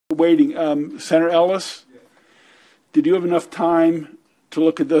waiting, Senator Ellis, did you have enough time to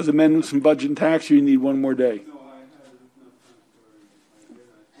look at those amendments in budget and tax, or you need one more day? No, I had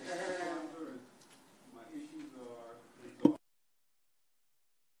enough time for it. My issues are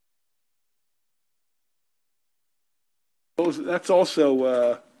resolved. That's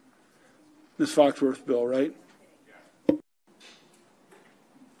also Ms. Foxworth's bill, right?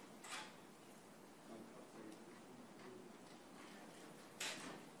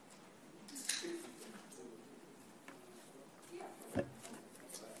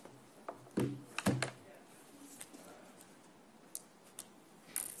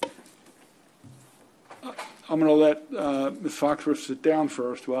 I'm going to let Ms. Foxworth sit down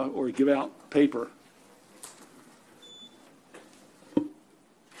first, or give out paper.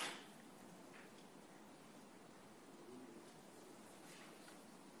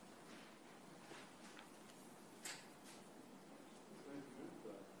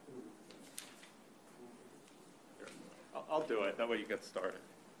 I'll do it. That way you get started.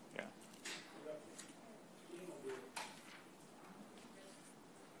 Yeah.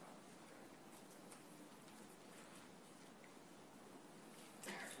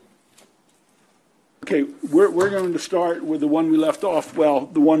 Okay, we're going to start with the one we left off. Well,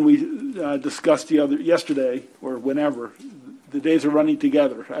 the one we discussed yesterday or whenever. The days are running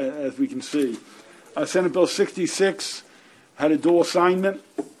together, as we can see. Senate Bill 66 had a dual assignment.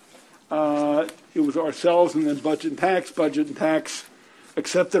 It was ourselves and then Budget and Tax. Budget and Tax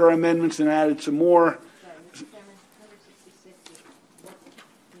accepted our amendments and added some more.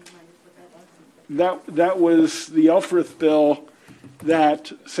 That was the Elfrith bill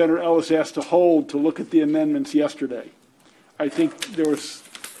that Senator Ellis asked to hold to look at the amendments yesterday. I think there was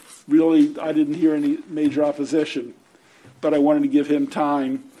really, I didn't hear any major opposition, but I wanted to give him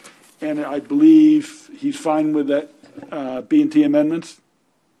time. And I believe he's fine with that B&T amendments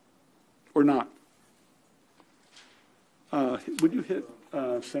or not. Would you hit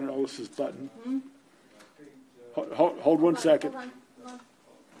Senator Ellis's button? Mm-hmm. Hold one second. Hold on.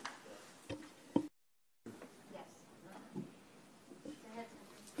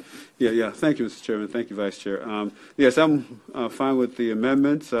 Yeah. Thank you, Mr. Chairman. Thank you, Vice Chair. Yes, I'm fine with the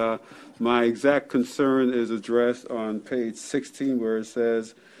amendments. My exact concern is addressed on page 16, where it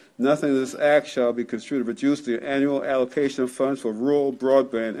says, nothing in this act shall be construed to reduce the annual allocation of funds for rural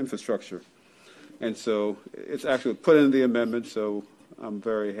broadband infrastructure. And so it's actually put in the amendment, so I'm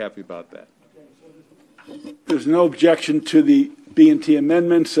very happy about that. There's no objection to the B&T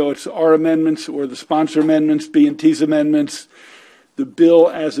amendments, so it's our amendments or the sponsor amendments, B&T's amendments. The bill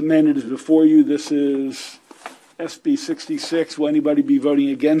as amended is before you. This is SB 66. Will anybody be voting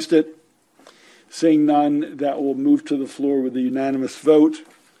against it? Seeing none, that will move to the floor with a unanimous vote.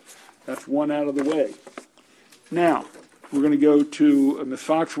 That's one out of the way. Now, we're going to go to Ms.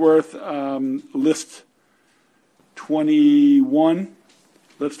 Foxworth, list 21.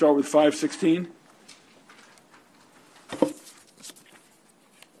 Let's start with 516.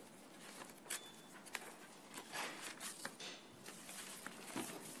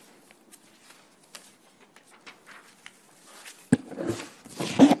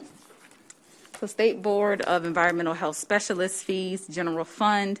 So State Board of Environmental Health Specialists Fees, General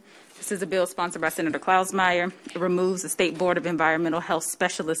Fund. This is a bill sponsored by Senator Klausmeier. It removes the State Board of Environmental Health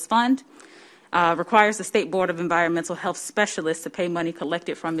Specialists Fund, requires the State Board of Environmental Health Specialists to pay money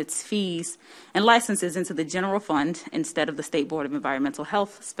collected from its fees and licenses into the General Fund instead of the State Board of Environmental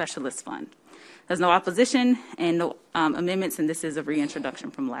Health Specialists Fund. There's no opposition and no amendments, and this is a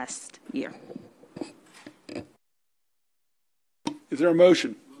reintroduction from last year. Is there a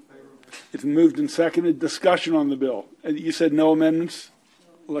motion? It's moved and seconded. Discussion on the bill. You said no amendments,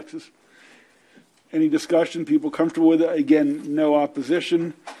 Alexis? Any discussion? People comfortable with it? Again, no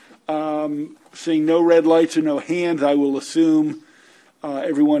opposition. Seeing no red lights or no hands, I will assume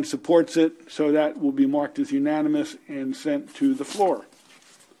everyone supports it. So that will be marked as unanimous and sent to the floor.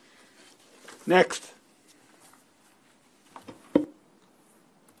 Next.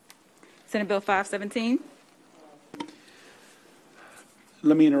 Senate Bill 517.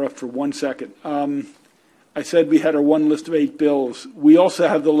 Let me interrupt for 1 second. I said we had our one list of 8 bills. We also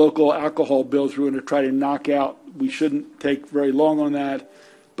have the local alcohol bills we're going to try to knock out. We shouldn't take very long on that,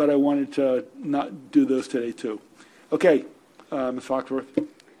 but I wanted to not do those today too. Okay, Ms. Foxworth.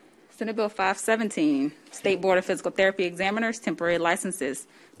 Senate Bill 517, State Board of Physical Therapy Examiners, temporary licenses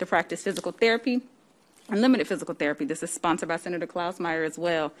to practice physical therapy and limited physical therapy. This is sponsored by Senator Klausmeier as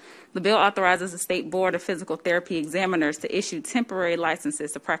well. The bill authorizes the State Board of Physical Therapy Examiners to issue temporary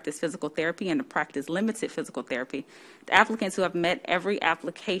licenses to practice physical therapy and to practice limited physical therapy to applicants who have met every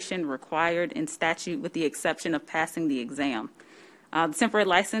application required in statute with the exception of passing the exam. The temporary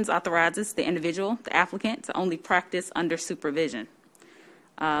license authorizes the individual, the applicant, to only practice under supervision.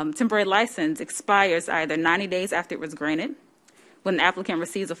 Temporary license expires either 90 days after it was granted, when the applicant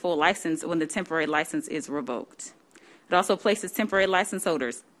receives a full license, or when the temporary license is revoked. It also places temporary license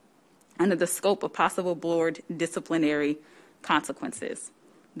holders under the scope of possible board disciplinary consequences.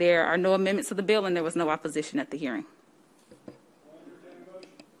 There are no amendments to the bill, and there was no opposition at the hearing.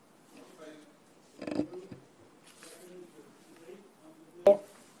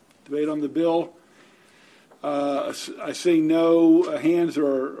 Debate on the bill. I see no hands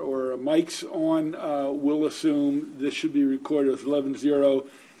or mics on. We'll assume this should be recorded as 11-0.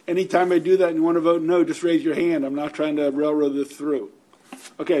 Anytime I do that and you want to vote no, just raise your hand. I'm not trying to railroad this through.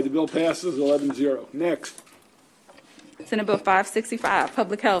 Okay, the bill passes 11-0. Next. Senate Bill 565,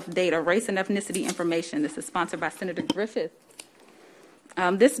 Public Health Data, Race and Ethnicity Information. This is sponsored by Senator Griffith.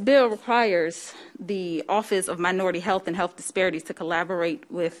 This bill requires the Office of Minority Health and Health Disparities to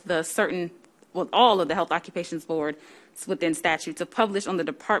collaborate with all of the Health Occupations Board within statute to publish on the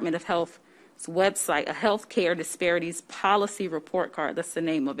Department of Health's website a healthcare disparities policy report card, that's the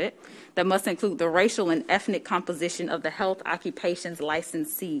name of it, that must include the racial and ethnic composition of the health occupations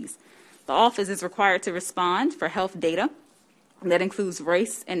licensees. The office is required to respond for health data that includes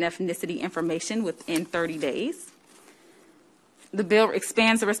race and ethnicity information within 30 days. The bill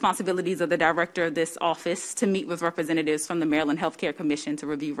expands the responsibilities of the director of this office to meet with representatives from the Maryland Healthcare Commission to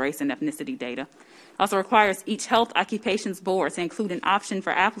review race and ethnicity data. It also requires each health occupations board to include an option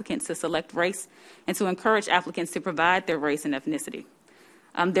for applicants to select race and to encourage applicants to provide their race and ethnicity.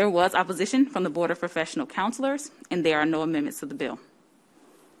 There was opposition from the Board of Professional Counselors, and there are no amendments to the bill.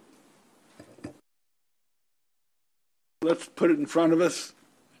 Let's put it in front of us.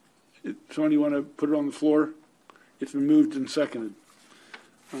 Somebody want to put it on the floor? It's been moved and seconded.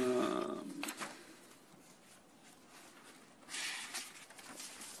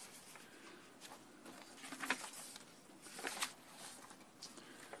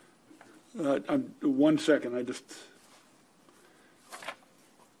 One second,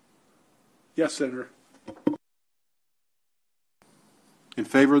 yes, Senator. In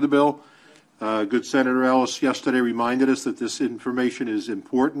favor of the bill. Good Senator Ellis yesterday reminded us that this information is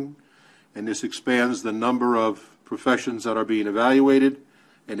important, and this expands the number of professions that are being evaluated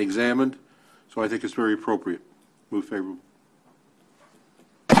and examined. So I think it's very appropriate. Move favorable.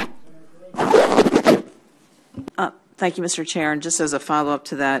 Thank you, Mr. Chair. And just as a follow-up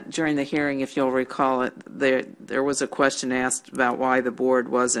to that, during the hearing, if you'll recall it, there was a question asked about why the board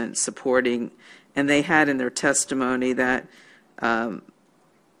wasn't supporting, and they had in their testimony that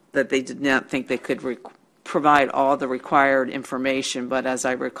that they did not think they could provide all the required information. But as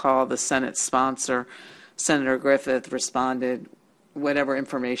I recall, the Senate sponsor, Senator Griffith, responded whatever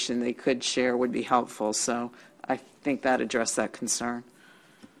information they could share would be helpful. So I think that addressed that concern.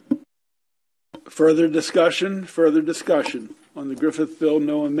 Further discussion on the Griffith bill.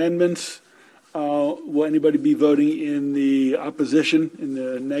 No amendments. Will anybody be voting in the opposition, in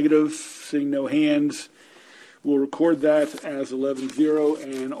the negative? Seeing no hands, we'll record that as 11-0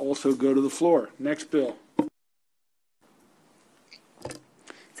 and also go to the floor. Next bill.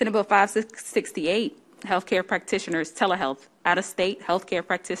 Senate Bill 568, Healthcare Practitioners Telehealth, Out-of-State Healthcare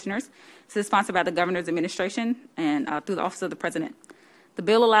Practitioners. This is sponsored by the Governor's Administration and through the Office of the President. The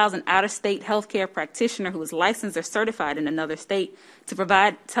bill allows an out-of-state healthcare practitioner who is licensed or certified in another state to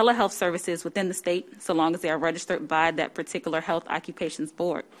provide telehealth services within the state, so long as they are registered by that particular health occupations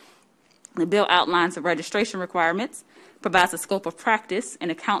board. The bill outlines the registration requirements, provides a scope of practice,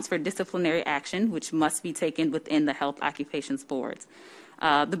 and accounts for disciplinary action, which must be taken within the health occupations boards.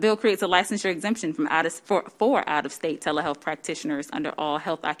 The bill creates a licensure exemption for out-of-state telehealth practitioners under all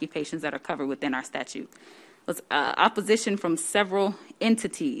health occupations that are covered within our statute. There's opposition from several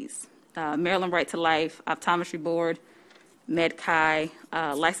entities: Maryland Right to Life, Optometry Board, MedChi,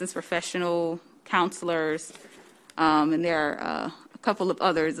 licensed professional counselors, and there are a couple of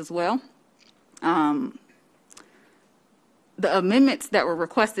others as well. The amendments that were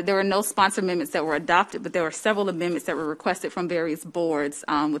requested, there were no sponsor amendments that were adopted, but there were several amendments that were requested from various boards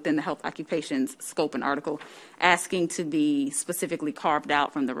within the health occupations scope and article, asking to be specifically carved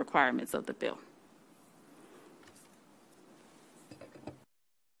out from the requirements of the bill.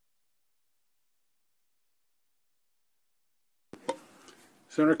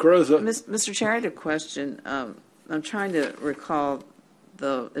 Senator Carrozza. Mr. Chair, I had a question. I'm trying to recall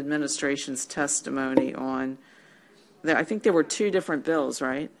the administration's testimony on, I think there were two different bills,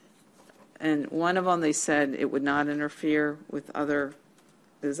 right? And one of them they said it would not interfere with other,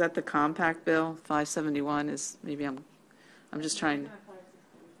 is that the compact bill? 571 is, maybe I'm just trying,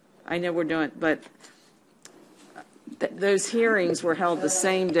 I know we're doing, but Those hearings were held the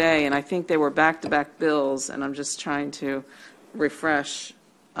same day, and I think they were back-to-back bills, and I'm just trying to refresh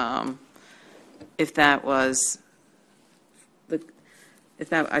if that was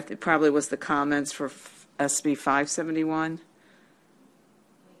it probably was the comments for SB 571.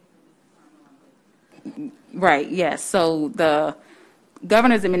 Right, yes. So the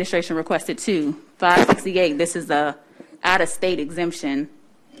governor's administration requested two. 568, this is the out-of-state exemption.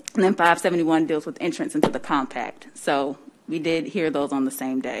 And then 571 deals with entrance into the compact. So we did hear those on the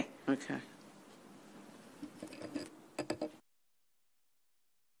same day. Okay.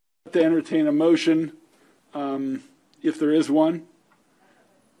 To entertain a motion, if there is one.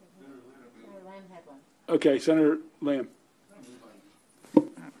 Okay, Senator Lamb.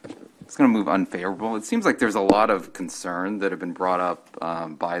 It's going to move unfavorable. It seems like there's a lot of concern that have been brought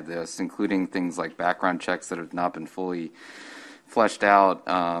up by this, including things like background checks that have not been fully fleshed out,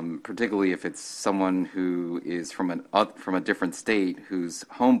 particularly if it's someone who is from a different state whose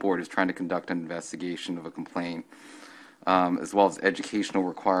home board is trying to conduct an investigation of a complaint, as well as educational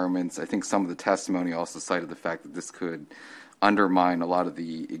requirements. I think some of the testimony also cited the fact that this could undermine a lot of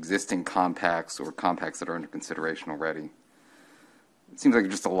the existing compacts or compacts that are under consideration already. It seems like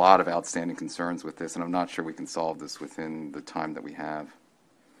just a lot of outstanding concerns with this, and I'm not sure we can solve this within the time that we have.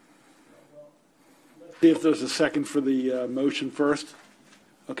 See if there's a second for the motion first.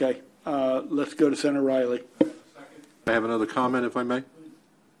 Okay, let's go to Senator Riley. I have another comment, if I may.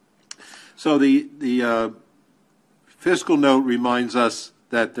 So the fiscal note reminds us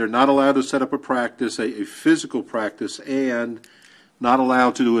that they're not allowed to set up a practice, a physical practice, and not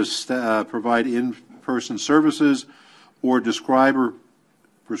allowed to provide in-person services or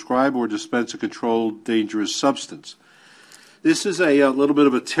prescribe or dispense a controlled dangerous substance. This is a little bit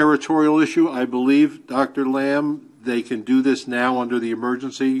of a territorial issue. I believe, Dr. Lamb, they can do this now under the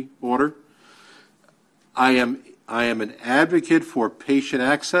emergency order. I am an advocate for patient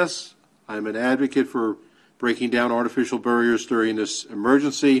access. I'm an advocate for breaking down artificial barriers during this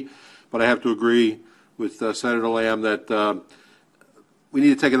emergency, but I have to agree with Senator Lamb that we need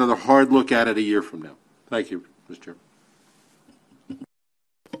to take another hard look at it a year from now. Thank you, Mr. Chairman.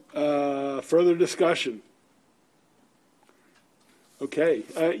 Further discussion? Okay.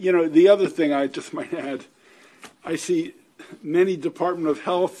 The other thing I just might add, I see many Department of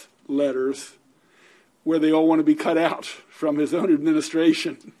Health letters where they all want to be cut out from his own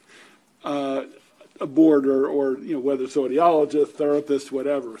administration, a board or whether it's audiologist, therapist,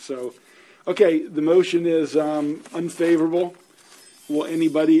 whatever. So, okay, the motion is unfavorable. Will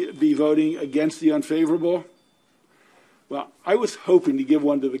anybody be voting against the unfavorable? Well, I was hoping to give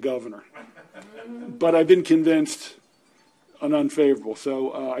one to the governor, but I've been convinced an unfavorable.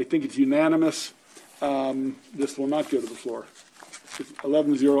 So I think it's unanimous. This will not go to the floor.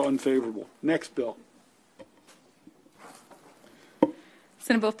 11-0 unfavorable. Next bill.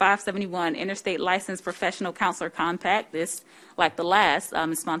 Senate Bill 571, Interstate Licensed Professional Counselor Compact. This, like the last,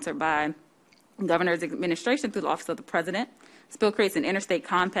 is sponsored by the Governor's Administration through the Office of the President. This bill creates an interstate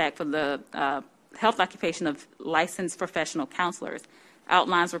compact for the health occupation of licensed professional counselors,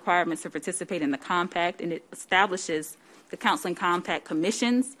 outlines requirements to participate in the compact, and it establishes the Counseling Compact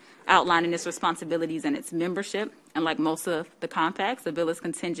Commissions, outlining its responsibilities and its membership. And like most of the compacts, the bill is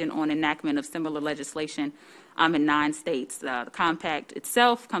contingent on enactment of similar legislation in 9 states. The compact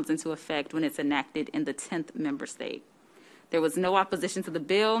itself comes into effect when it's enacted in the 10th member state. There was no opposition to the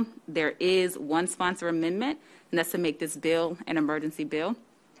bill. There is one sponsor amendment, and that's to make this bill an emergency bill.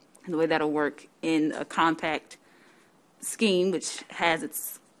 And the way that'll work in a compact scheme, which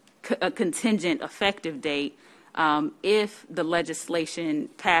has a contingent effective date, if the legislation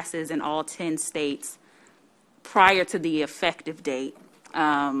passes in all 10 states prior to the effective date,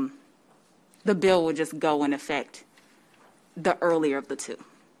 the bill will just go in effect the earlier of the two.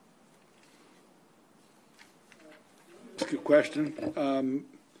 That's a good question.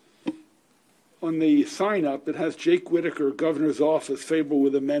 On the sign-up, it has Jake Whitaker, Governor's Office, favorable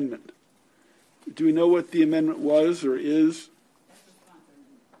with amendment. Do we know what the amendment was or is?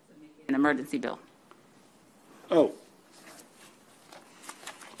 An emergency bill. Oh.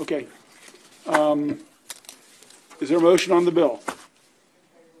 Okay. Is there a motion on the bill?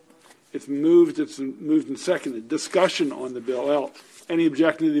 It's moved and seconded. Discussion on the bill. L. Any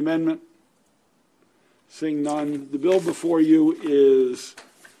objection to the amendment? Seeing none. The bill before you is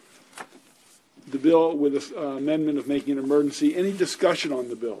the bill with this amendment of making an emergency. Any discussion on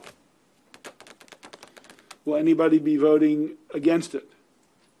the bill? Will anybody be voting against it?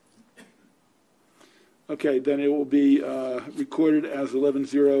 Okay, then it will be recorded as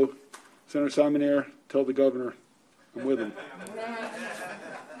 11-0. Senator Simonaire, tell the governor I'm with him.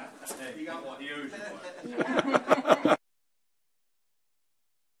 He got one. He owes you one.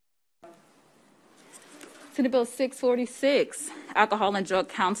 Senate Bill 646, alcohol and drug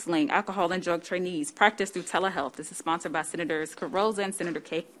counseling, alcohol and drug trainees, practice through telehealth. This is sponsored by Senators Carroza and Senator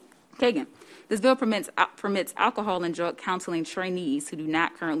Kagan. This bill permits alcohol and drug counseling trainees who do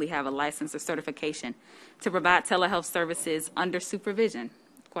not currently have a license or certification to provide telehealth services under supervision.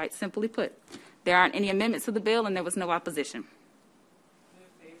 Quite simply put, there aren't any amendments to the bill, and there was no opposition.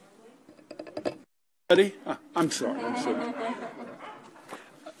 Ready? I'm sorry.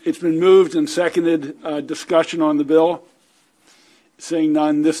 It's been moved and seconded. Discussion on the bill. Seeing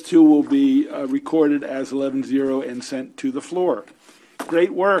none, this too will be recorded as 11-0 and sent to the floor.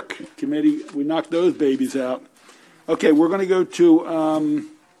 Great work, committee. We knocked those babies out. Okay, we're going to go to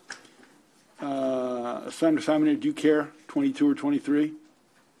Senator Simon. Do you care? 22 or 23?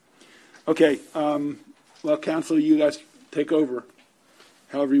 Okay. Well, Council, you guys take over.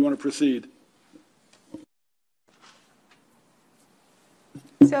 However you want to proceed.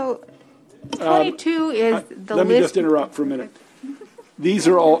 So 22 is the let list. me just interrupt for a minute. These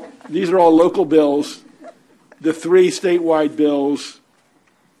are all local bills. The three statewide bills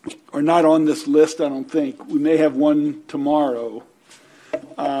are not on this list, I don't think. We may have one tomorrow.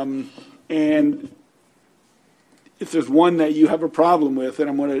 And if there's one that you have a problem with, and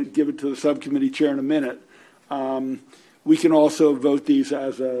I'm going to give it to the subcommittee chair in a minute, we can also vote these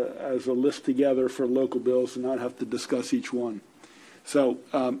as a list together for local bills and not have to discuss each one. So,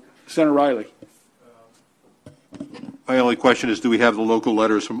 Senator Riley. My only question is, do we have the local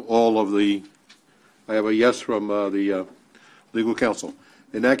letters from all of the, I have a yes from the legal counsel.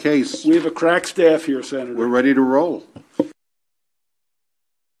 In that case, We have a crack staff here, Senator. we're ready to roll.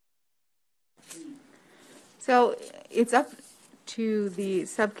 So it's up to the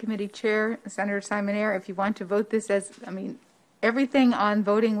subcommittee chair, Senator Simonaire, if you want to vote this as, everything on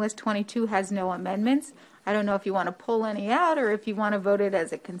voting list 22 has no amendments. I don't know if you want to pull any out or if you want to vote it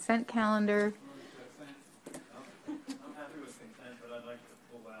as a consent calendar. I'm happy with consent, but I'd like to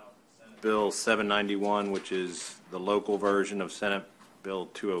pull out Senate Bill 791, which is the local version of Senate Bill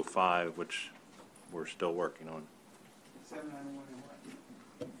 205, which we're still working on. 791 and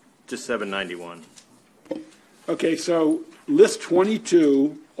what? Just 791. Okay, so list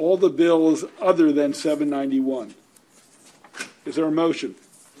 22, all the bills other than 791. Is there a motion?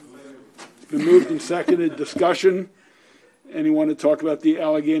 It's been moved and seconded. Discussion. Anyone to talk about the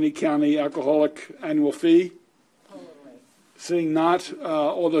Allegheny County alcoholic annual fee? Seeing not,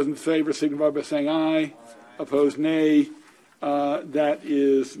 all those in favor signify by saying aye. Opposed, nay. That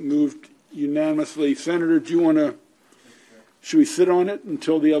is moved unanimously. Senator, do you want to, should we sit on it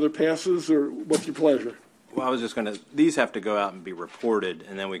until the other passes, or what's your pleasure? Well, I was just going to, these have to go out and be reported,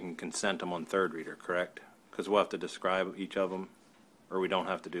 and then we can consent them on third reader, correct? Because we'll have to describe each of them, or we don't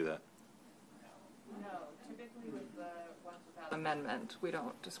have to do that? No, typically with the ones without amendment, we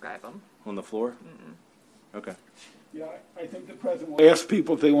don't describe them. On the floor? Okay. Yeah, I think the president will ask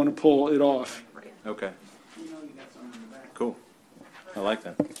people if they want to pull it off. Okay. Cool. I like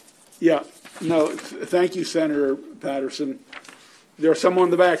that. Yeah, no, thank you, Senator Patterson. There's some on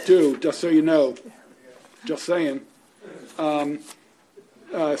the back, too, just so you know. Just saying.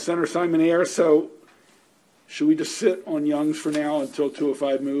 Senator Simon Ayer, so should we just sit on Young's for now until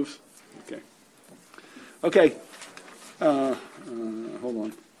 205 moves? Okay. Hold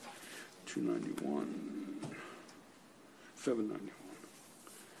on. 291, 791.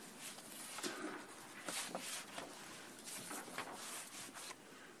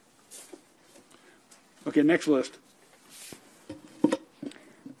 Okay, next list.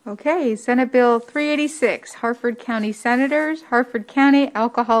 Okay, Senate Bill 386, Harford County Senators, Harford County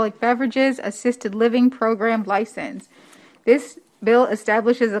Alcoholic Beverages Assisted Living Program License. This bill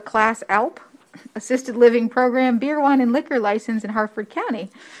establishes a Class ALP, Assisted Living Program Beer, Wine, and Liquor license in Harford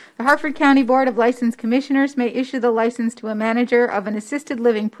County. The Harford County Board of License Commissioners may issue the license to a manager of an assisted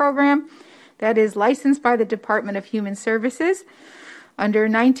living program that is licensed by the Department of Human Services under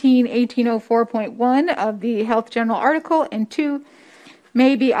 1804.1 of the Health General Article, and 2,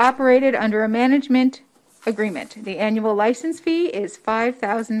 may be operated under a management agreement. The annual license fee is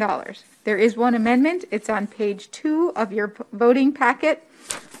 $5,000. There is one amendment. It's on page 2 of your voting packet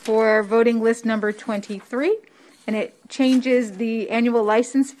for voting list number 23, and it changes the annual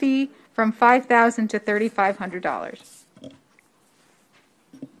license fee from $5,000 to $3,500.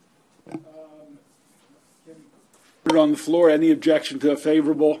 On the floor, any objection to a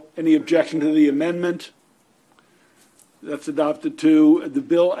favorable? Any objection to the amendment? That's adopted too. The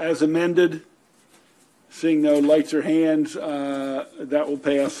bill as amended. Seeing no lights or hands, that will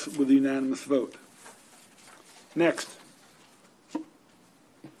pass with a unanimous vote. Next.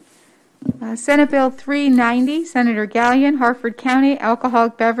 Senate Bill 390, Senator Gallion, Harford County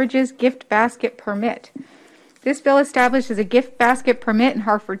Alcoholic Beverages Gift Basket Permit. This bill establishes a gift basket permit in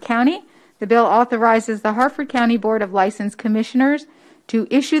Harford County. The bill authorizes the Harford County Board of License Commissioners to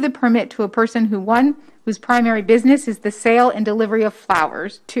issue the permit to a person who, 1, whose primary business is the sale and delivery of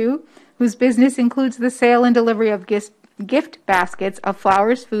flowers, 2, whose business includes the sale and delivery of gift baskets of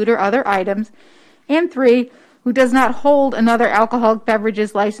flowers, food, or other items, and 3, who does not hold another alcoholic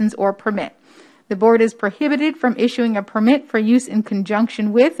beverages license or permit. The board is prohibited from issuing a permit for use in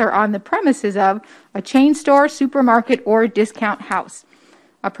conjunction with or on the premises of a chain store, supermarket, or discount house.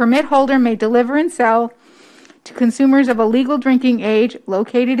 A permit holder may deliver and sell to consumers of a legal drinking age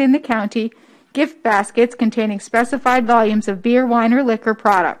located in the county gift baskets containing specified volumes of beer, wine, or liquor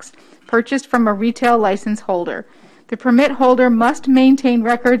products purchased from a retail license holder. The permit holder must maintain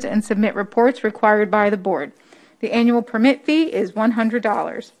records and submit reports required by the board. The annual permit fee is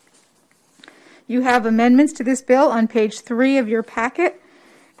 $100. You have amendments to this bill on page 3 of your packet,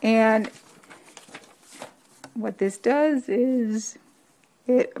 and what this does is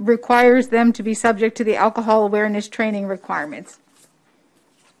it requires them to be subject to the alcohol awareness training requirements.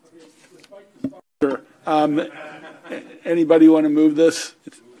 Anybody want to move this?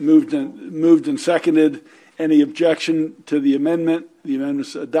 It's moved and seconded. Any objection to the amendment? The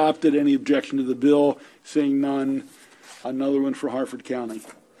amendment's adopted. Any objection to the bill? Seeing none. Another one for Harford County.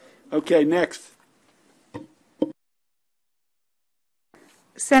 Okay, next.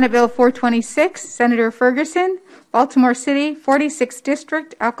 Senate Bill 426, Senator Ferguson, Baltimore City, 46th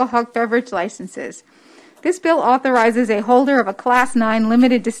District, alcoholic beverage licenses. This bill authorizes a holder of a Class 9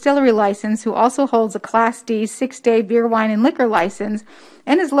 limited distillery license who also holds a Class D 6-day beer, wine, and liquor license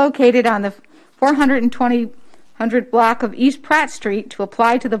and is located on the 400 block of East Pratt Street to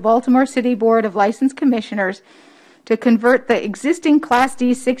apply to the Baltimore City Board of License Commissioners to convert the existing Class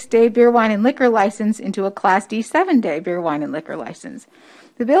D 6-day beer, wine, and liquor license into a Class D 7-day beer, wine, and liquor license.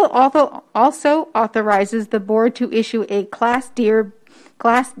 The bill also authorizes the board to issue a Class D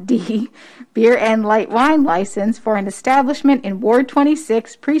beer and light wine license for an establishment in Ward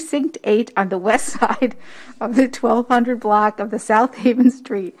 26, Precinct 8 on the west side of the 1200 block of the South Haven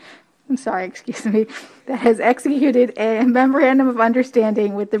Street. That has executed a memorandum of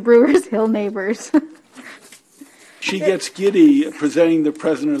understanding with the Brewers Hill neighbors. She gets giddy presenting the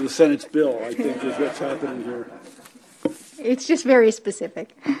President of the Senate's bill, I think is what's happening here. It's just very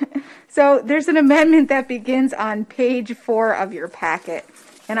specific. So there's an amendment that begins on page 4 of your packet.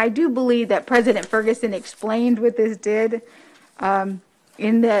 And I do believe that President Ferguson explained what this did.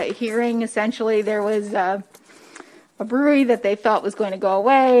 In the hearing, essentially, there was a brewery that they felt was going to go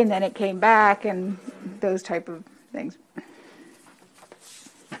away, and then it came back, and those type of things.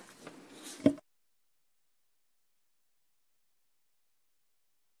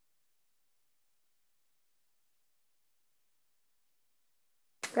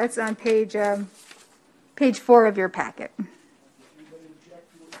 That's on page 4 of your packet.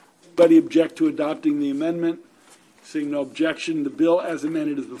 Anybody object to adopting the amendment? Seeing no objection, the bill as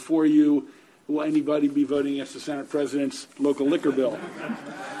amended is before you. Will anybody be voting against the Senate President's local liquor bill?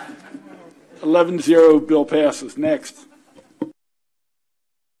 11-0, bill passes. Next.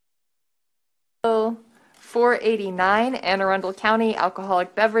 Bill 489, Anne Arundel County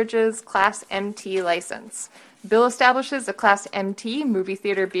Alcoholic Beverages Class MT License. Bill establishes a Class MT movie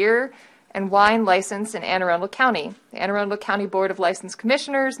theater beer and wine license in Anne Arundel County. The Anne Arundel County Board of License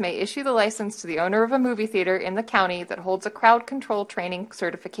Commissioners may issue the license to the owner of a movie theater in the county that holds a crowd control training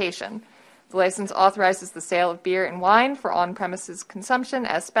certification. The license authorizes the sale of beer and wine for on-premises consumption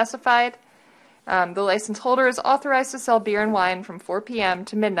as specified. The license holder is authorized to sell beer and wine from 4 p.m.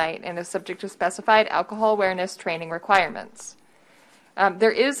 to midnight and is subject to specified alcohol awareness training requirements.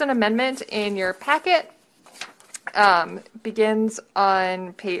 There is an amendment in your packet. Begins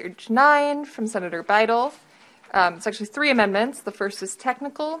on page 9 from Senator Beidel. It's actually 3 amendments. The first is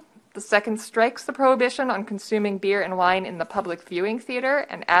technical. The second strikes the prohibition on consuming beer and wine in the public viewing theater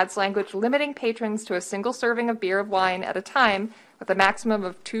and adds language limiting patrons to a single serving of beer or wine at a time with a maximum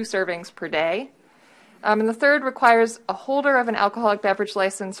of 2 servings per day. And the third requires a holder of an alcoholic beverage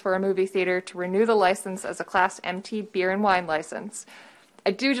license for a movie theater to renew the license as a Class MT beer and wine license.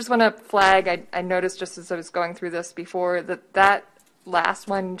 I do just want to flag, I noticed just as I was going through this before, that last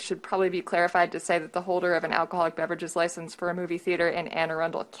one should probably be clarified to say that the holder of an alcoholic beverages license for a movie theater in Anne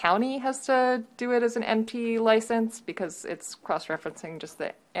Arundel County has to do it as an MT license because it's cross-referencing just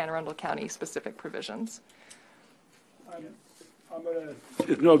the Anne Arundel County specific provisions.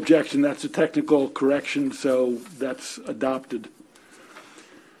 If no objection, that's a technical correction, so that's adopted.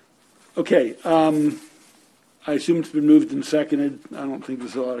 Okay. I assume it's been moved and seconded. I don't think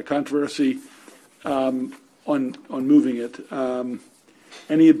there's a lot of controversy on moving it.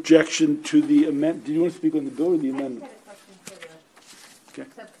 Any objection to the amendment? Do you want to speak on the bill or the amendment? Okay.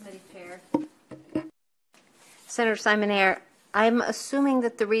 Subcommittee Chair. Senator Simon-Ayer, I'm assuming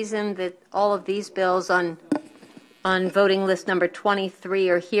that the reason that all of these bills on voting list number 23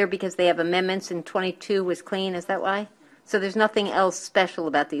 are here because they have amendments and 22 was clean. Is that why? So there's nothing else special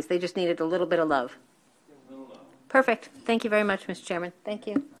about these. They just needed a little bit of love. Perfect. Thank you very much, Mr. Chairman. Thank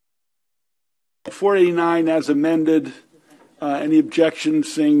you. 489 as amended. Any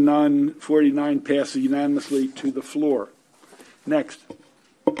objections? Seeing none, 489 passes unanimously to the floor. Next.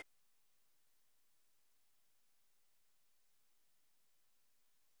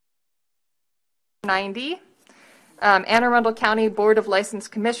 Anne Arundel County Board of License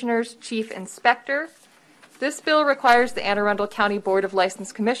Commissioners Chief Inspector. This bill requires the Anne Arundel County Board of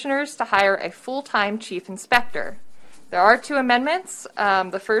License Commissioners to hire a full-time chief inspector. There are two amendments.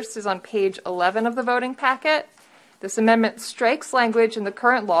 The first is on page 11 of the voting packet. This amendment strikes language in the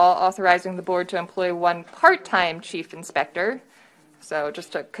current law authorizing the board to employ one part-time chief inspector. So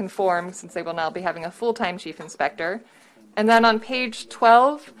just to conform, since they will now be having a full-time chief inspector. And then on page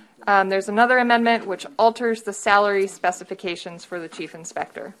 12, there's another amendment which alters the salary specifications for the chief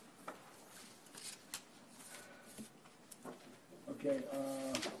inspector. Okay.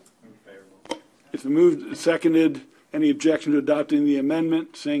 It's been moved and seconded. Any objection to adopting the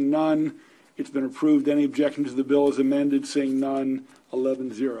amendment? Seeing none, it's been approved. Any objection to the bill as amended? Seeing none,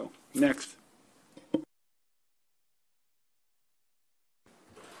 11-0. Next.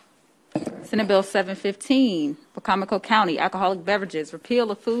 Senate Bill 715, Wacomico County Alcoholic Beverages,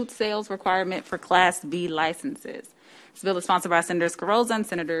 repeal of food sales requirement for Class B licenses. This bill is sponsored by Senator Scaroza and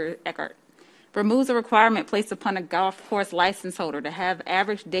Senator Eckert. Removes a requirement placed upon a golf course license holder to have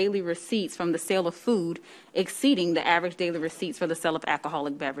average daily receipts from the sale of food exceeding the average daily receipts for the sale of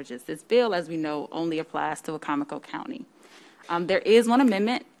alcoholic beverages. This bill, as we know, only applies to Wacomico County. There is one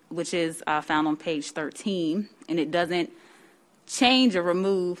amendment, which is found on page 13, and it doesn't change or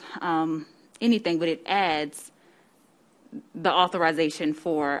remove anything, but it adds the authorization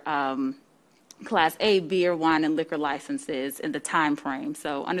for Class A beer, wine, and liquor licenses in the time frame.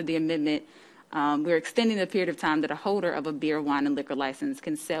 So under the amendment, we're extending the period of time that a holder of a beer, wine, and liquor license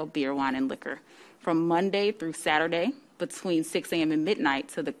can sell beer, wine, and liquor from Monday through Saturday between 6 a.m. and midnight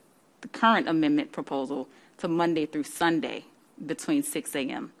to the current amendment proposal to Monday through Sunday between 6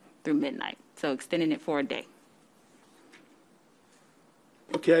 a.m. through midnight. So extending it for a day.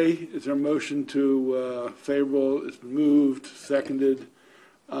 Okay, is there a motion to favorable? It's been moved, seconded.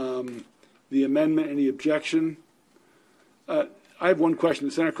 The amendment, any objection? I have one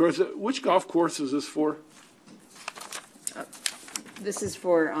question. Senator Cruz, which golf course is this for? This is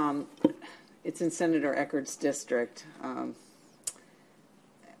for, it's in Senator Eckert's district. I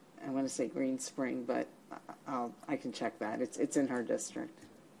want to say Green Spring, but I can check that. It's in her district.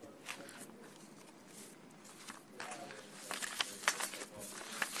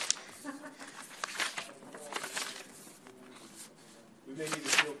 We may need a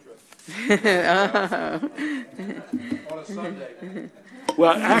field trip. On a Sunday.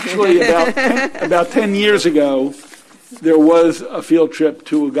 Well, actually, about 10 years ago, there was a field trip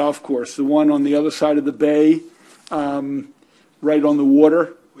to a golf course, the one on the other side of the bay, right on the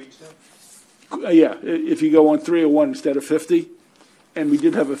water. Yeah, if you go on 301 instead of 50, and we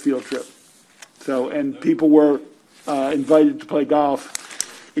did have a field trip. So, and people were invited to play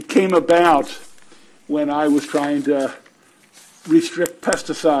golf. It came about when I was trying to restrict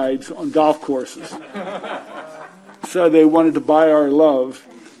pesticides on golf courses. So they wanted to buy our love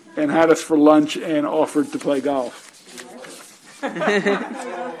and had us for lunch and offered to play golf.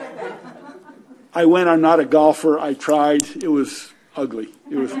 I went, I'm not a golfer. I tried. It was ugly.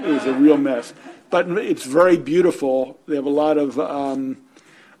 It was a real mess. But it's very beautiful. They have a lot of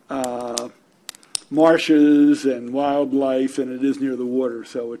marshes and wildlife, and it is near the water,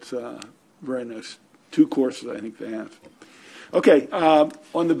 so it's very nice. 2 courses, I think they have. Okay,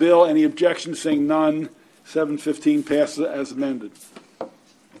 on the bill, any objections? Seeing none, 715 passes as amended.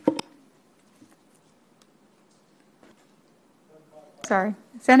 Sorry.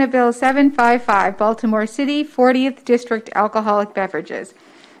 Senate Bill 755, Baltimore City 40th District Alcoholic Beverages.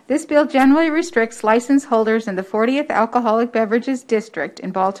 This bill generally restricts license holders in the 40th Alcoholic Beverages District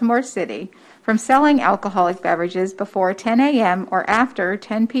in Baltimore City from selling alcoholic beverages before 10 a.m. or after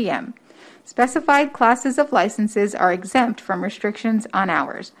 10 p.m. Specified classes of licenses are exempt from restrictions on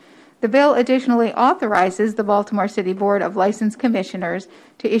hours. The bill additionally authorizes the Baltimore City Board of License Commissioners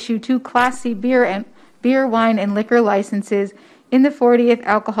to issue 2 Class C beer, wine, and liquor licenses in the 40th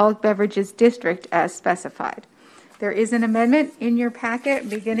Alcoholic Beverages District as specified. There is an amendment in your packet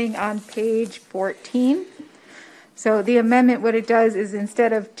beginning on page 14. So the amendment, what it does is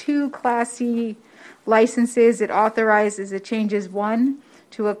instead of 2 Class C licenses, it authorizes, it changes 1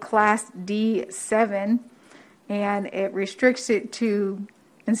 to a Class D7, and it restricts it to,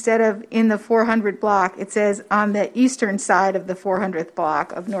 instead of in the 400 block, it says on the eastern side of the 400th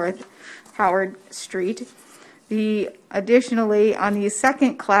block of North Howard Street. Additionally, on the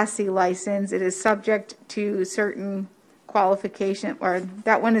second Class C license, it is subject to certain qualification, or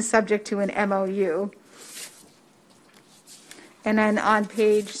that one is subject to an MOU. And then on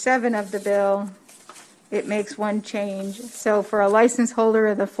page 7 of the bill, it makes one change. So for a license holder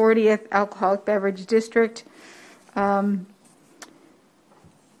of the 40th Alcoholic Beverage District,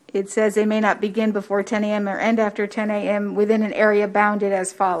 it says they may not begin before 10 a.m. or end after 10 a.m. within an area bounded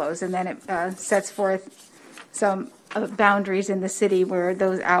as follows. And then it sets forth some boundaries in the city where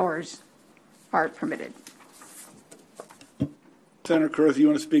those hours are permitted. Senator Kurth, you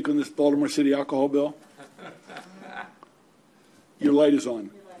want to speak on this Baltimore City alcohol bill? Your light is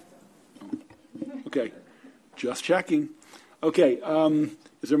on. Okay, just checking. Okay,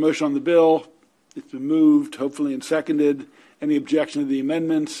 is there a motion on the bill? It's been moved, hopefully, and seconded. Any objection to the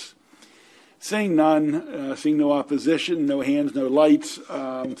amendments? Seeing none, seeing no opposition, no hands, no lights,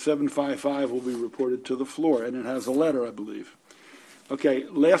 755 will be reported to the floor, and it has a letter, I believe. Okay,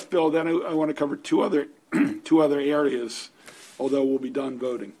 last bill, then I want to cover two other areas, although we'll be done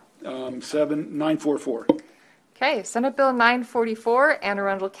voting. 944. Okay, Senate Bill 944, Anne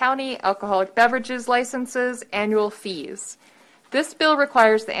Arundel County Alcoholic Beverages Licenses, Annual Fees. This bill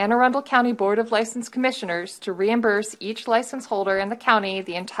requires the Anne Arundel County Board of License Commissioners to reimburse each license holder in the county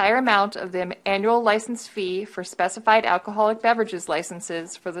the entire amount of the annual license fee for specified alcoholic beverages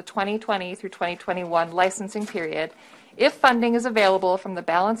licenses for the 2020 through 2021 licensing period, if funding is available from the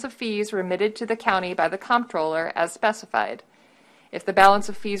balance of fees remitted to the county by the comptroller as specified. If the balance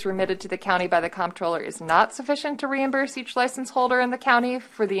of fees remitted to the county by the comptroller is not sufficient to reimburse each license holder in the county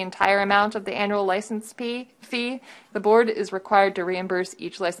for the entire amount of the annual license fee, the board is required to reimburse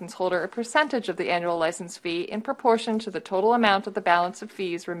each license holder a percentage of the annual license fee in proportion to the total amount of the balance of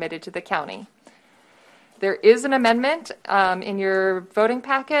fees remitted to the county. There is an amendment in your voting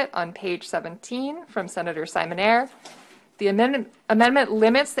packet on page 17 from Senator Simonaire. The amendment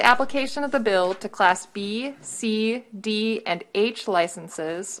limits the application of the bill to Class B, C, D, and H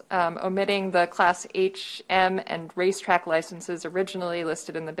licenses, omitting the Class H, M, and racetrack licenses originally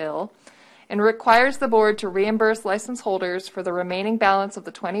listed in the bill, and requires the board to reimburse license holders for the remaining balance of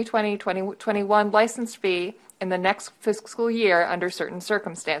the 2020-2021 license fee in the next fiscal year under certain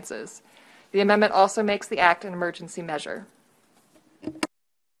circumstances. The amendment also makes the act an emergency measure.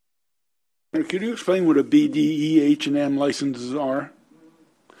 Could you explain what a B, D, E, H, and M licenses are?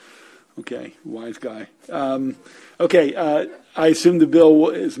 Okay, wise guy. I assume the bill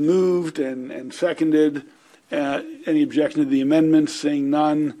is moved and seconded. Any objection to the amendments? Seeing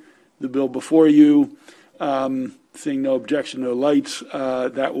none, the bill before you. Seeing no objection, no lights,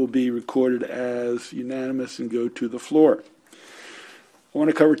 that will be recorded as unanimous and go to the floor. I want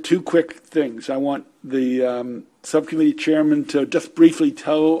to cover two quick things. I want the subcommittee chairman to just briefly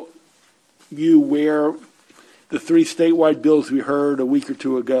tell you where the 3 statewide bills we heard a week or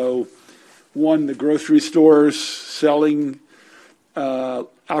two ago, one, the grocery stores selling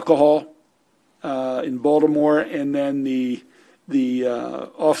alcohol in Baltimore, and then the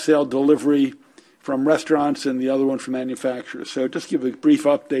off-sale delivery from restaurants, and the other one from manufacturers. So just give a brief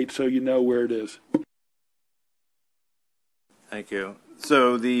update so you know where it is. Thank you.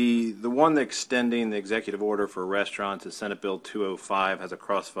 So the one extending the executive order for restaurants is Senate Bill 205, has a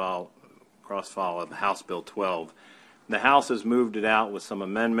cross-file of House Bill 12. The House has moved it out with some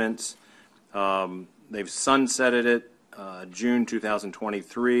amendments. They've sunsetted it June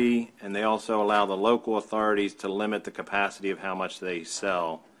 2023, and they also allow the local authorities to limit the capacity of how much they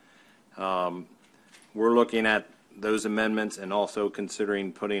sell. We're looking at those amendments and also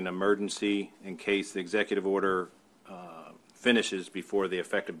considering putting emergency in case the executive order finishes before the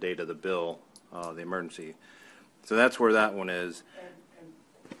effective date of the bill, the emergency. So that's where that one is.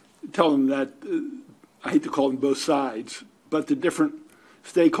 Tell them that, I hate to call them both sides, but the different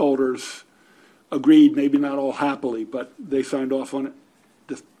stakeholders agreed, maybe not all happily, but they signed off on it.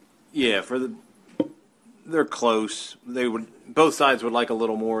 Yeah, they're close. Both sides would like a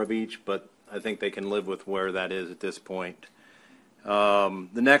little more of each, but I think they can live with where that is at this point. The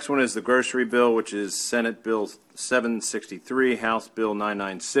next one is the grocery bill, which is Senate Bill 763, House Bill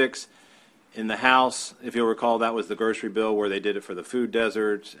 996. In the House, if you'll recall, that was the grocery bill where they did it for the food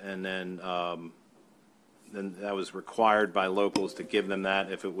deserts, and then then that was required by locals to give them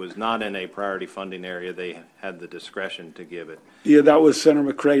that. If it was not in a priority funding area, they had the discretion to give it. Yeah, that was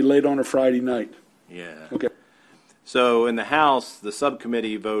Senator McCray late on a Friday night. Yeah. Okay. So in the House, the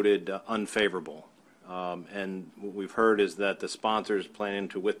subcommittee voted unfavorable. And what we've heard is that the sponsors planning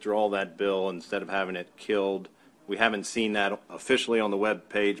to withdraw that bill instead of having it killed. We haven't seen that officially on the web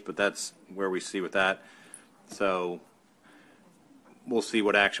page, but that's where we see with that. So we'll see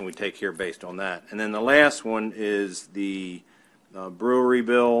what action we take here based on that. And then the last one is the brewery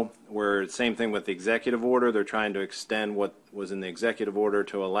bill, where same thing with the executive order. They're trying to extend what was in the executive order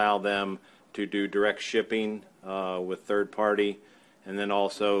to allow them to do direct shipping with third party. And then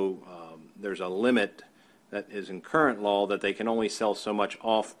also there's a limit that is in current law that they can only sell so much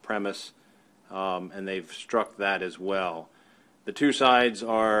off premise, and they've struck that as well. The two sides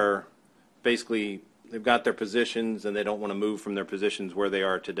are basically, they've got their positions and they don't want to move from their positions where they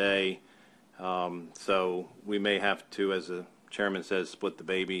are today. So we may have to, as the chairman says, split the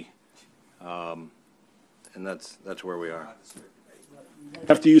baby, and that's where we are.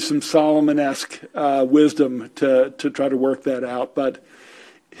 Have to use some Solomon-esque wisdom to try to work that out. But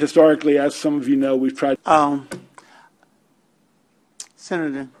historically, as some of you know, we've tried.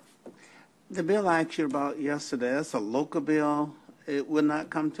 Senator, the bill I asked you about yesterday, that's a local bill. It would not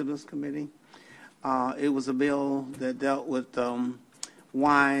come to this committee. It was a bill that dealt with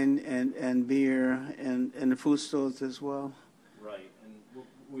wine and beer and the food stores as well. Right, and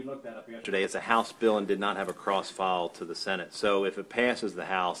we looked that up yesterday. It's a House bill and did not have a cross file to the Senate. So if it passes the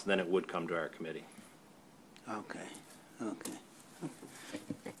House, then it would come to our committee. Okay,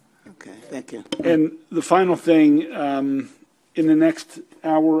 thank you. And the final thing, in the next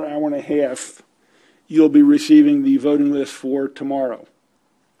hour and a half, you'll be receiving the voting list for tomorrow.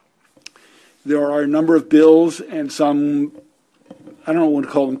 There are a number of bills and some, I don't want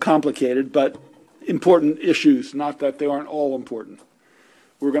to call them complicated, but important issues, not that they aren't all important.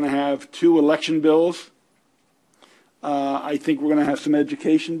 We're going to have 2 election bills. I think we're going to have some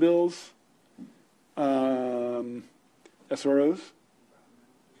education bills, SROs,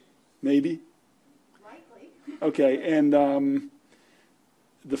 maybe. Likely. Okay, and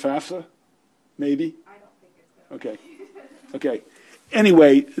the FAFSA, maybe. I don't think it's going Okay. Okay.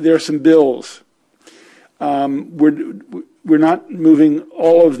 Anyway, there are some bills. We're not moving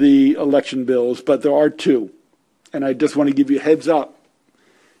all of the election bills, but there are 2. And I just want to give you a heads up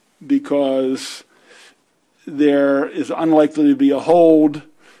because there is unlikely to be a hold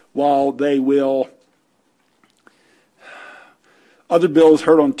while they will. Other bills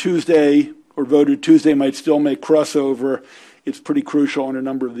heard on Tuesday or voted Tuesday might still make crossover. It's pretty crucial on a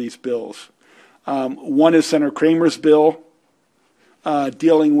number of these bills. One is Senator Kramer's bill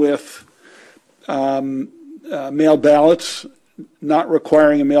dealing with mail ballots, not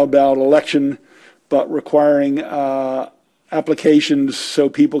requiring a mail ballot election, but requiring applications so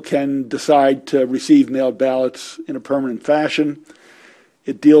people can decide to receive mailed ballots in a permanent fashion.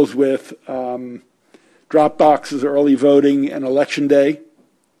 It deals with drop boxes, early voting, and election day.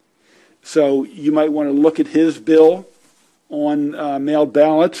 So you might want to look at his bill on mailed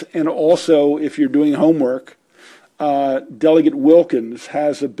ballots, and also, if you're doing homework, Delegate Wilkins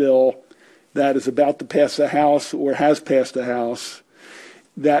has a bill that is about to pass the House or has passed the House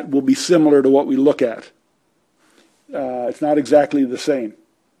that will be similar to what we look at. It's not exactly the same.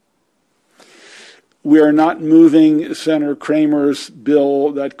 We are not moving Senator Kramer's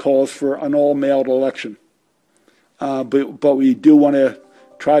bill that calls for an all-mailed election. But we do want to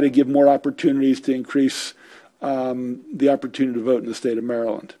try to give more opportunities to increase the opportunity to vote in the state of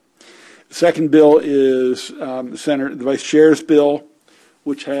Maryland. The second bill is the Vice Chair's bill,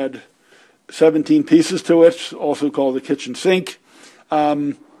 which had 17 pieces to it, also called the kitchen sink.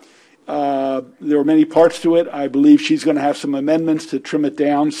 There were many parts to it. I believe she's going to have some amendments to trim it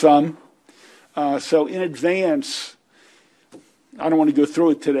down some. So in advance, I don't want to go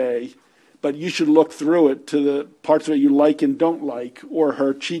through it today, but you should look through it to the parts of it you like and don't like, or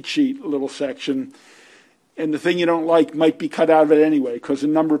her cheat sheet little section. And the thing you don't like might be cut out of it anyway, because a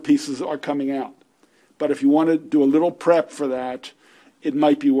number of pieces are coming out. But if you want to do a little prep for that, it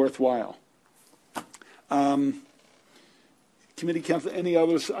might be worthwhile. Committee counsel, any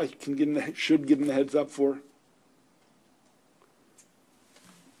others I can should give them the heads up for?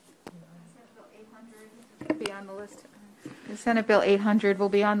 be on the list. Senate Bill 800 will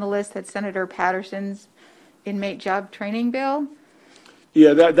be on the list. That's Senator Patterson's inmate job training bill.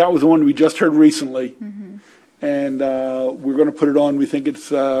 Yeah, that was the one we just heard recently. And we're going to put it on. We think it's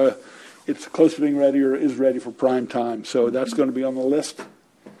close to being ready or is ready for prime time. So that's going to be on the list.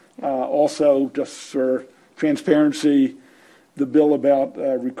 Also, just for transparency, the bill about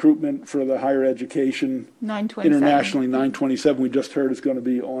recruitment for the higher education 927. internationally, 927, we just heard is going to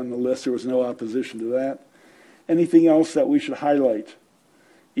be on the list. There was no opposition to that. Anything else that we should highlight,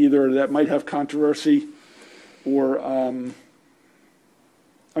 either that might have controversy or,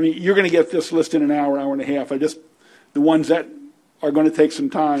 you're going to get this list in an hour, hour and a half. The ones that are going to take some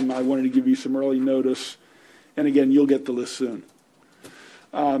time, I wanted to give you some early notice. And again, you'll get the list soon.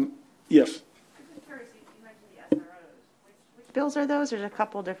 Yes. Which bills are those? There's a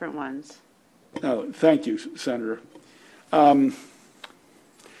couple different ones. Oh, thank you, Senator. Senator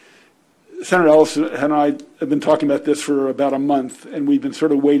Ellis and I have been talking about this for about a month, and we've been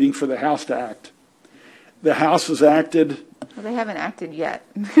sort of waiting for the House to act. The House has acted. Well, they haven't acted yet.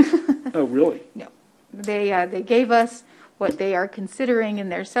 Oh, really? No. They gave us what they are considering in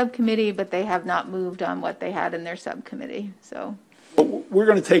their subcommittee, but they have not moved on what they had in their subcommittee. So we're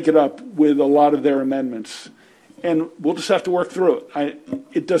going to take it up with a lot of their amendments, and we'll just have to work through it.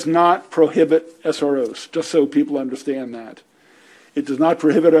 It does not prohibit SROs, just so people understand that. It does not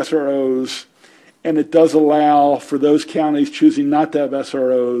prohibit SROs, and it does allow for those counties choosing not to have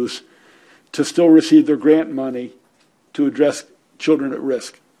SROs to still receive their grant money to address children at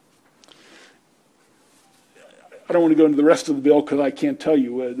risk. I don't want to go into the rest of the bill because I can't tell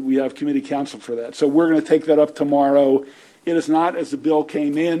you. We have committee counsel for that. So we're going to take that up tomorrow. It is not as the bill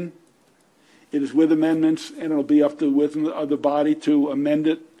came in. It is with amendments, and it'll be up to the wisdom of the body to amend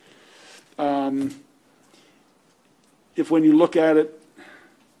it. If when you look at it,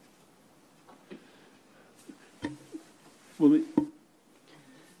 So are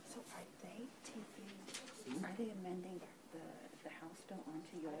they amending the House bill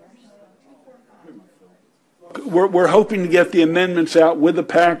onto yours? we're hoping to get the amendments out with the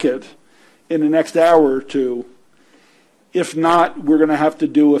packet in the next hour or two. If not, we're going to have to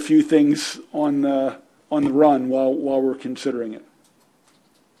do a few things on the run while we're considering it.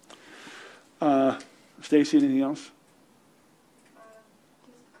 Stacy, anything else?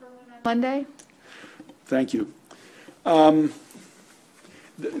 Monday? Thank you. I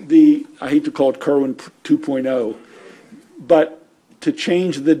hate to call it Kerwin 2.0, but to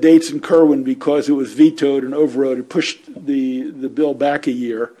change the dates in Kerwin because it was vetoed and overrode, it pushed the bill back a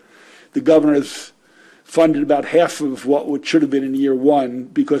year. The governor has funded about half of what should have been in year one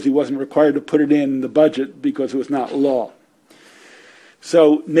because he wasn't required to put it in the budget because it was not law.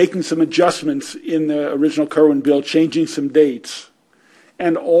 So making some adjustments in the original Kerwin bill, changing some dates,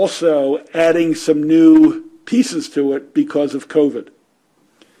 and also adding some new pieces to it because of COVID.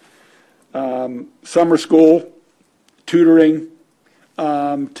 Summer school, tutoring,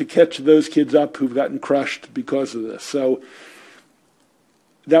 to catch those kids up who've gotten crushed because of this. So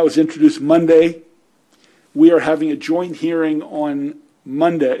that was introduced Monday. We are having a joint hearing on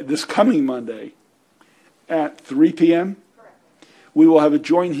Monday, this coming Monday, at 3 p.m. Correct. We will have a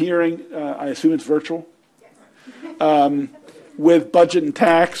joint hearing, I assume it's virtual, yes. With budget and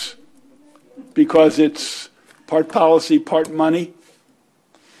tax, because it's part policy, part money.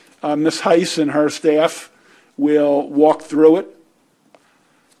 Ms. Heiss and her staff will walk through it.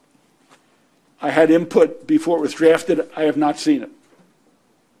 I had input before it was drafted. I have not seen it.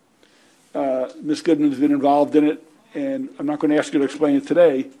 Ms. Goodman has been involved in it, and I'm not going to ask you to explain it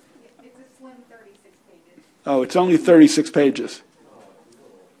today. It's a slim 36 pages. Oh, it's only 36 pages.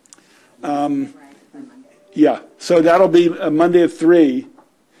 Yeah, so that'll be Monday at 3.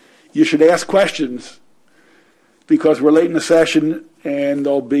 You should ask questions because we're late in the session, and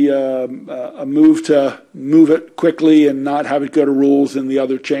there'll be a move to move it quickly and not have it go to rules in the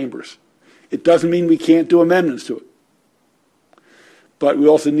other chambers. It doesn't mean we can't do amendments to it. But we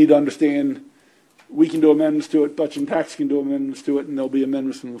also need to understand we can do amendments to it, Budget and Tax can do amendments to it, and there'll be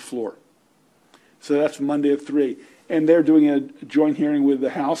amendments from the floor. So that's Monday at 3. And they're doing a joint hearing with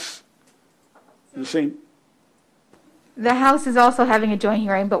the House. The same. The House is also having a joint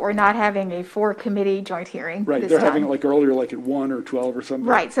hearing, but we're not having a 4-committee joint hearing. Right, they're having it like earlier, like at 1 or 12 or something.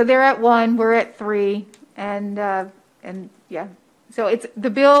 Right, so they're at 1, we're at 3, and yeah. So it's the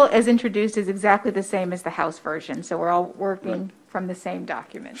bill as introduced is exactly the same as the House version. So we're all working from the same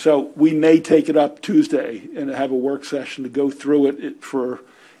document. So we may take it up Tuesday and have a work session to go through it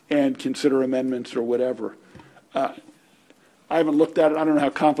and consider amendments or whatever. I haven't looked at it. I don't know how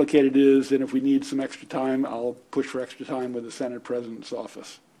complicated it is, and if we need some extra time, I'll push for extra time with the Senate President's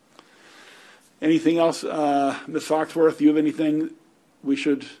office. Anything else? Ms. Foxworth, do you have anything we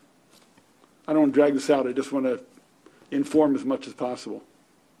should? I don't want to drag this out. I just want to inform as much as possible.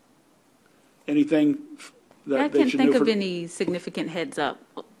 Anything that I they can't should think do of for, any significant heads up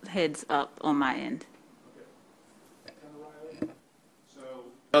on my end. So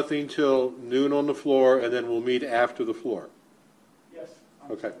nothing till noon on the floor, and then we'll meet after the floor.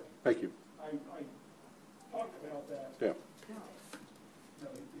 Okay, thank you. I talked about that. Yeah.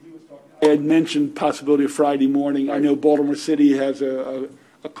 I had mentioned possibility of Friday morning. I know Baltimore City has a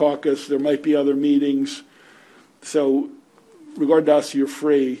caucus. There might be other meetings. So regardless, you're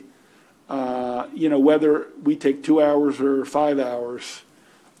free. Whether we take 2 hours or 5 hours,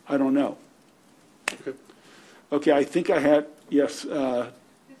 I don't know. Okay, I think I had, yes.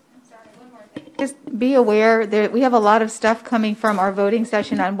 Just be aware that we have a lot of stuff coming from our voting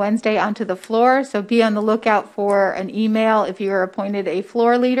session on Wednesday onto the floor, so be on the lookout for an email if you're appointed a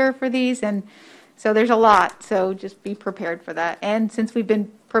floor leader for these. And so there's a lot, so just be prepared for that. And since we've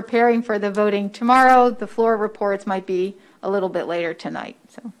been preparing for the voting tomorrow, the floor reports might be a little bit later tonight.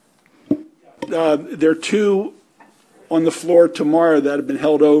 So There are two on the floor tomorrow that have been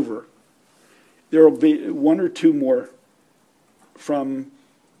held over. There will be one or two more from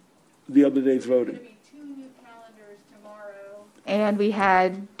the other day's voting. There'll be 2 new calendars tomorrow. And we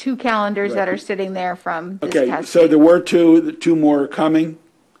had 2 calendars that are sitting there from this Okay, past so week. there were two more are coming.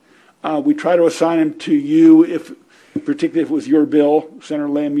 We try to assign them to you, particularly if it was your bill. Senator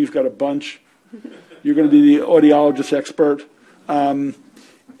Lamb, you've got a bunch. You're going to be the audiologist expert. But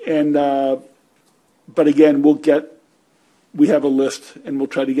again, we have a list, and we'll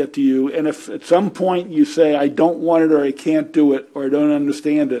try to get to you. And if at some point you say, I don't want it, or I can't do it, or I don't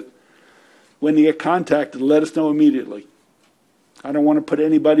understand it, when you get contacted, let us know immediately. I don't want to put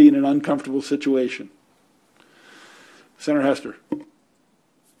anybody in an uncomfortable situation. Senator Hester.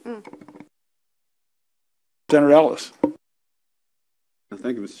 Senator Ellis.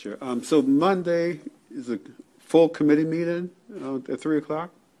 Thank you, Mr. Chair. So Monday is a full committee meeting at 3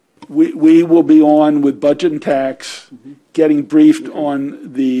 o'clock? We will be on with budget and tax, getting briefed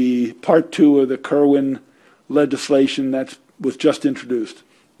on the part 2 of the Kerwin legislation that was just introduced.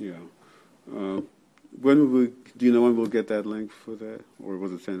 Yeah. Do you know when we'll get that link for that, or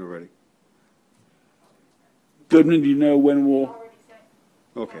was it sent already? Goodman, do you know when we'll?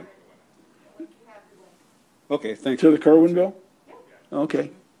 Okay. Okay, thank To you. the Kerwin bill?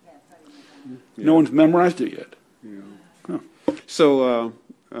 Okay. Yeah. No one's memorized it yet. Yeah. So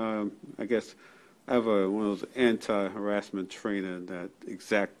I guess I have one of those anti-harassment training at that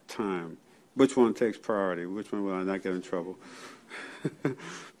exact time. Which one takes priority? Which one will I not get in trouble?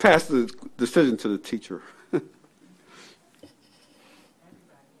 Pass the decision to the teacher.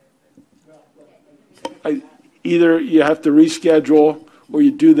 Either you have to reschedule, or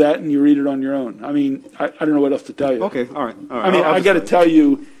you do that and you read it on your own. I mean, I don't know what else to tell you. Okay, all right. I mean, I got to tell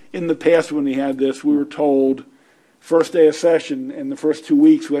you, in the past when we had this, we were told first day of session and the first 2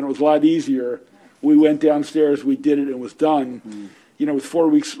 weeks when it was a lot easier, we went downstairs, we did it, and it was done. With 4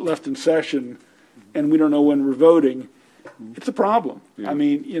 weeks left in session, and we don't know when we're voting, it's a problem. Yeah. I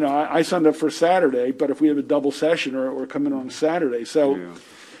mean, I signed up for Saturday, but if we have a double session or come in on Saturday, so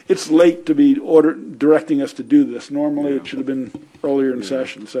it's late to be directing us to do this. Normally, it should have been earlier in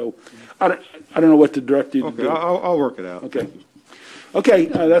session. So I don't know what to direct you to Okay, do. I'll work it out. Okay. Okay,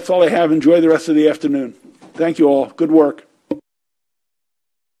 that's all I have. Enjoy the rest of the afternoon. Thank you all. Good work.